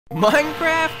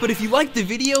Minecraft, but if you like the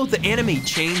video, the anime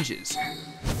changes.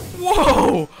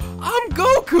 Whoa! I'm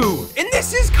Goku, and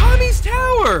this is Kami's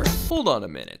tower! Hold on a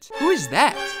minute. Who is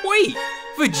that? Wait,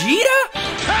 Vegeta?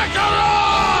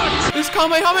 Kakarot! This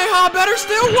Kamehameha better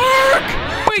still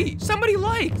work! Wait, somebody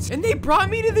liked, and they brought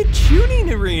me to the tuning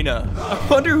arena. I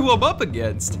wonder who I'm up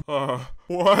against.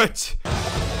 What?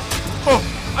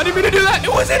 Oh, I didn't mean to do that!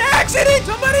 It was an accident!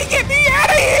 Somebody get me out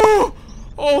of here!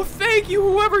 Oh, thank you,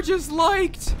 whoever just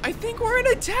liked. I think we're in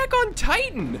Attack on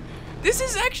Titan. This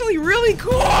is actually really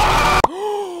cool.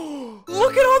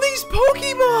 Look at all these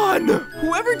Pokemon.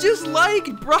 Whoever just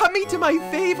liked brought me to my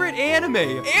favorite anime.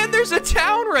 And there's a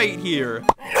town right here.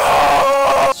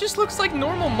 No! This just looks like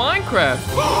normal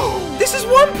Minecraft. This is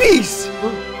One Piece.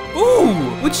 Ooh,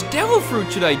 which devil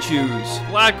fruit should I choose?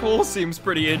 Black hole seems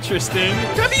pretty interesting.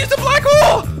 Time to use the black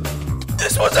hole.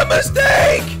 This was a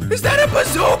mistake. Is that a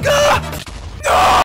bazooka? No!